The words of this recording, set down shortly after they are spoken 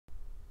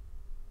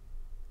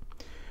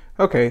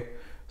Okay,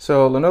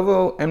 so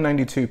Lenovo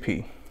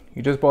M92p.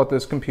 You just bought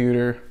this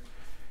computer,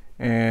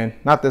 and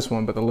not this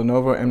one, but the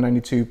Lenovo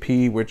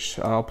M92p, which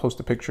I'll post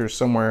a picture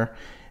somewhere,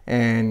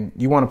 and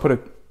you want to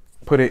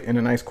put it in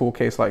a nice cool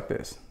case like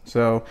this.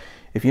 So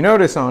if you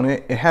notice on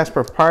it, it has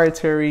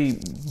proprietary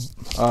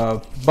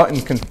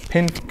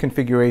pin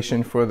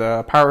configuration for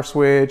the power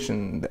switch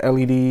and the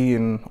LED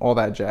and all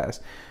that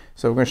jazz.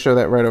 So we're going to show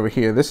that right over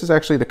here. This is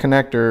actually the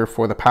connector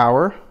for the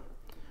power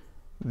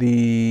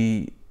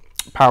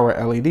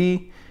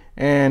LED,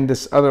 and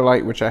this other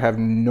light, which I have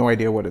no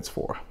idea what it's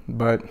for,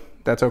 but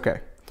that's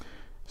okay.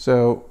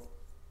 So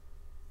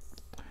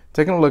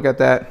taking a look at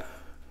that,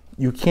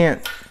 you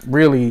can't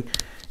really,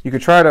 you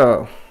could try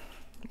to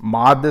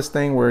mod this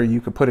thing where you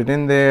could put it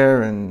in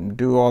there and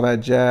do all that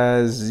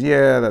jazz.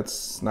 Yeah,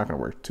 that's not gonna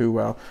work too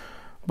well.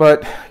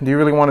 But do you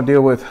really want to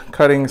deal with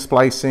cutting,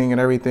 splicing, and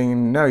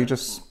everything? No, you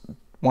just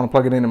want to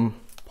plug it in and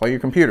play your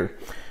computer.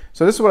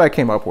 So this is what I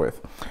came up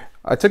with.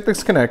 I took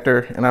this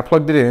connector and I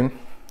plugged it in,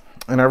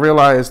 and I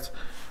realized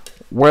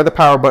where the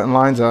power button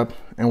lines up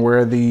and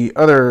where the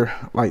other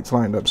lights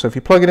lined up. So if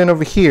you plug it in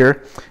over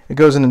here, it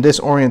goes into this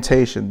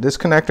orientation. This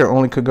connector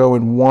only could go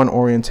in one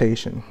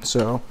orientation.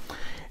 So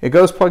it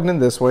goes plugged in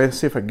this way. Let's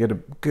see if I can get a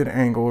good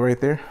angle right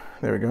there.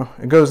 There we go.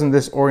 It goes in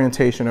this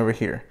orientation over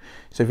here.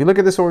 So if you look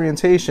at this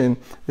orientation,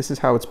 this is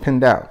how it's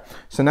pinned out.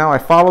 So now I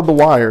followed the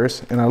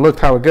wires and I looked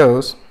how it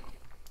goes,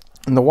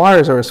 and the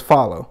wires are as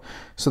follow.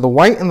 So the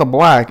white and the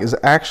black is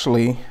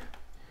actually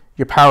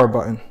your power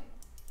button,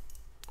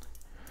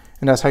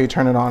 and that's how you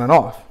turn it on and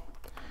off.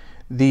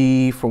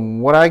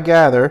 From what I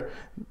gather,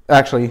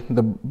 actually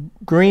the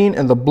green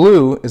and the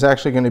blue is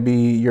actually going to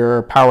be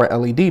your power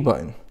LED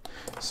button.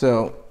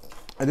 So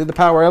I did the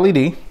power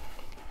LED,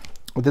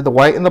 I did the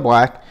white and the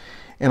black,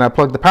 and I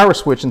plugged the power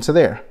switch into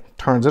there,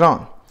 turns it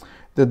on.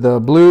 Did the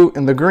blue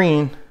and the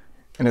green,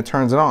 and it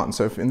turns it on.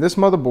 So if in this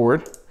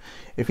motherboard,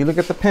 if you look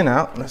at the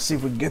pinout, let's see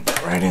if we can get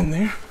that right in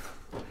there.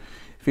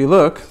 If you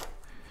look,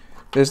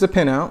 there's the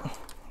pinout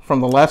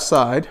from the left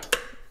side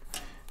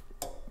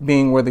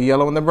being where the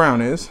yellow and the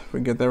brown is. If we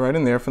get that right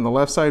in there, from the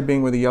left side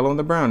being where the yellow and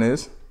the brown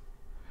is.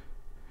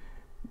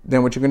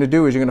 Then what you're going to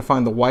do is you're going to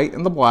find the white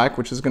and the black,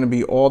 which is going to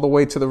be all the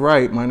way to the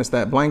right minus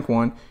that blank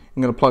one.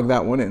 You're going to plug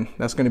that one in.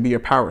 That's going to be your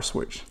power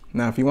switch.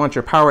 Now if you want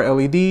your power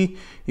LED, you're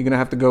going to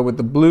have to go with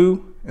the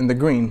blue and the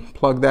green.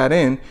 Plug that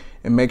in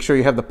and make sure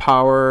you have the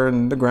power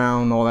and the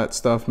ground, all that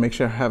stuff. Make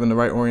sure you're having the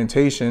right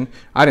orientation.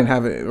 I didn't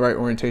have the right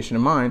orientation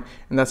in mine,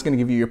 and that's going to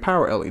give you your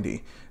power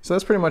LED. So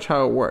that's pretty much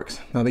how it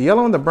works. Now the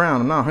yellow and the brown,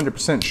 I'm not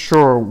 100%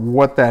 sure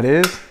what that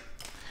is.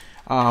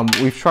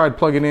 We've tried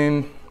plugging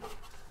in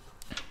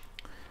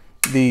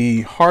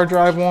the hard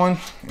drive one,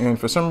 and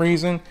for some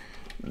reason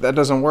that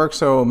doesn't work.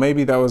 So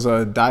maybe that was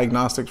a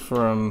diagnostic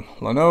from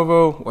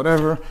Lenovo,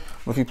 whatever.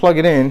 But if you plug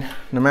it in,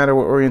 no matter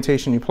what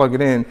orientation you plug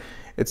it in,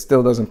 it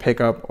still doesn't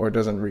pick up or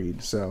doesn't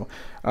read. So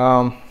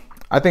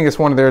I think it's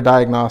one of their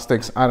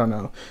diagnostics. I don't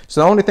know.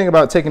 So the only thing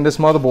about taking this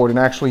motherboard and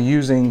actually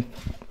using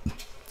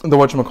the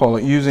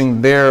whatchamacallit,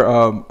 using their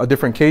a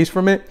different case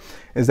from it,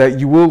 is that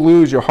you will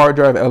lose your hard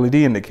drive LED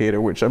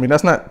indicator, which, I mean,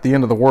 that's not the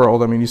end of the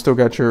world. I mean, you still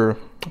got your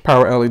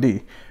power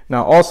LED.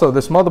 Now also,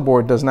 this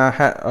motherboard does not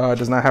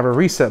have a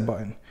reset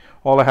button.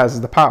 All it has is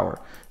the power.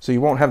 So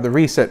you won't have the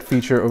reset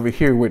feature over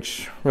here,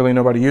 which really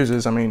nobody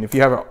uses. I mean, if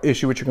you have an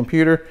issue with your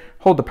computer,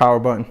 hold the power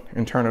button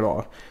and turn it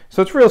off.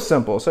 So it's real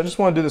simple. So I just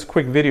want to do this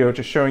quick video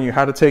just showing you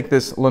how to take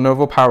this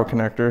Lenovo power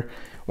connector.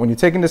 When you're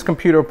taking this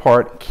computer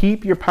apart,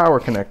 keep your power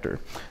connector.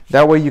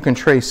 That way you can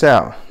trace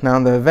out. Now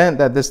in the event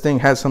that this thing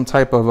has some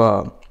type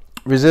of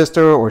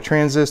resistor or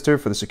transistor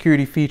for the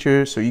security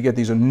features, so you get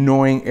these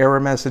annoying error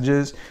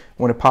messages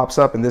when it pops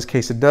up, in this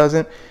case it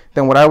doesn't,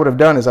 then what I would have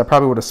done is I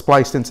probably would have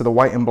spliced into the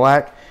white and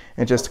black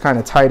and just kind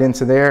of tied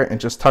into there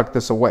and just tuck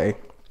this away.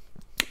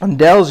 On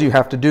Dells you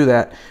have to do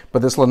that,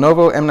 but this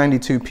Lenovo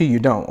M92p you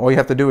don't. All you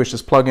have to do is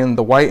just plug in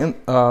the white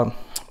and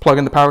plug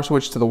in the power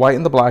switch to the white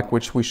and the black,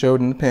 which we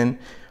showed in the pin,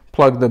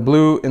 plug the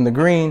blue and the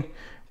green,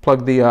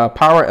 plug the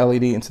power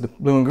LED into the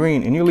blue and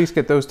green, and you at least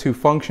get those two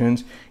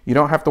functions. You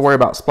don't have to worry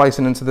about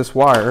splicing into this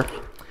wire,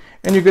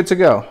 and you're good to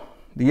go.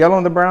 The yellow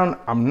and the brown,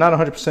 I'm not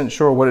 100%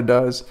 sure what it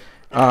does.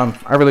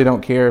 I really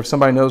don't care. If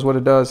somebody knows what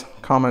it does,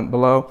 comment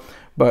below.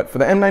 But for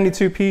the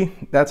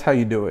M92p, that's how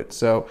you do it.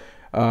 So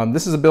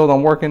this is a build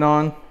I'm working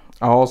on.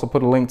 I'll also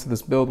put a link to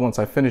this build once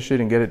I finish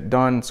it and get it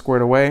done,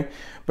 squared away.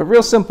 But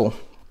real simple.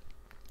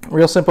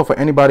 Real simple for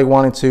anybody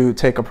wanting to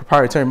take a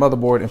proprietary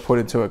motherboard and put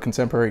it to a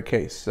contemporary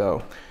case.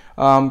 So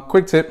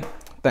quick tip.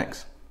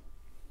 Thanks.